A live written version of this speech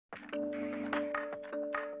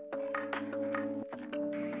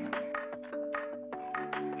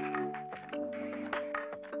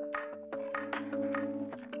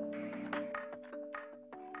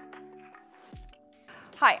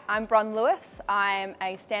Hi, I'm Bron Lewis. I'm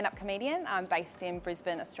a stand-up comedian. I'm based in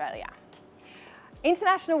Brisbane, Australia.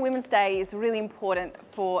 International Women's Day is really important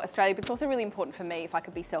for Australia, but it's also really important for me, if I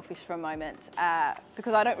could be selfish for a moment,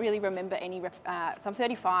 because I don't really remember any, so I'm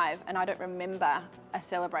 35 and I don't remember a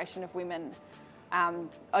celebration of women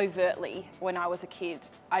overtly when I was a kid.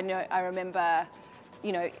 I remember,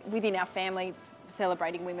 within our family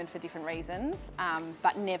celebrating women for different reasons,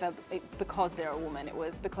 but never because they're a woman. It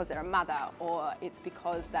was because they're a mother, or it's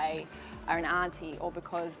because they are an auntie, or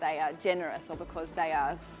because they are generous, or because they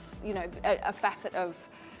are, a facet of,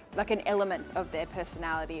 like an element of their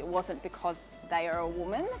personality. It wasn't because they are a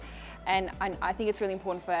woman. And I think it's really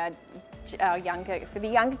important for the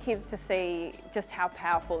younger kids to see just how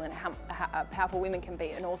powerful and how powerful women can be,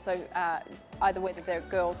 and also either whether they're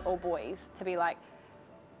girls or boys, to be like,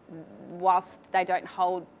 whilst they don't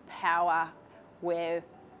hold power where,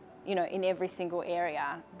 in every single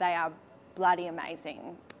area, they are bloody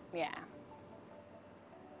amazing. Yeah.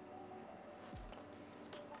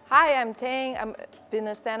 Hi, I'm Tang. I've been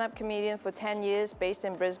a stand-up comedian for 10 years, based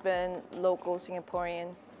in Brisbane, local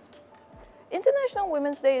Singaporean. International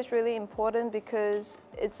Women's Day is really important because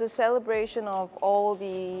it's a celebration of all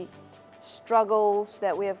the struggles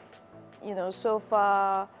that we have, so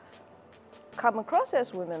far come across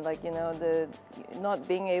as women, like, the not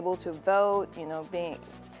being able to vote,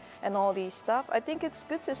 and all these stuff. I think it's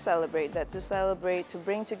good to celebrate that, to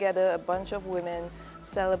bring together a bunch of women,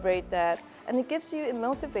 celebrate that, and it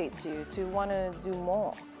motivates you to want to do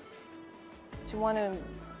more, to want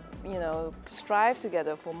to, strive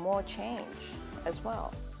together for more change as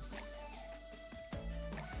well.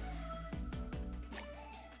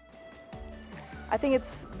 I think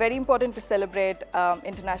it's very important to celebrate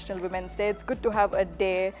International Women's Day. It's good to have a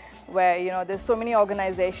day where there's so many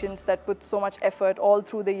organizations that put so much effort all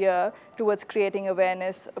through the year towards creating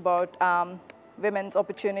awareness about women's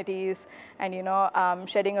opportunities and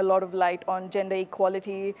shedding a lot of light on gender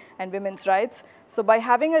equality and women's rights. So by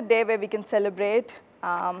having a day where we can celebrate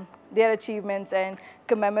their achievements and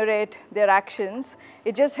commemorate their actions,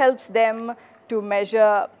 it just helps them to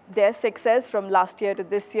measure their success from last year to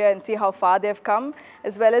this year and see how far they've come,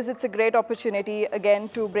 as well as it's a great opportunity, again,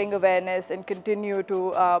 to bring awareness and continue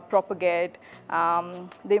to propagate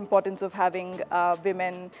the importance of having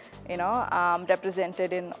women,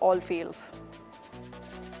 represented in all fields.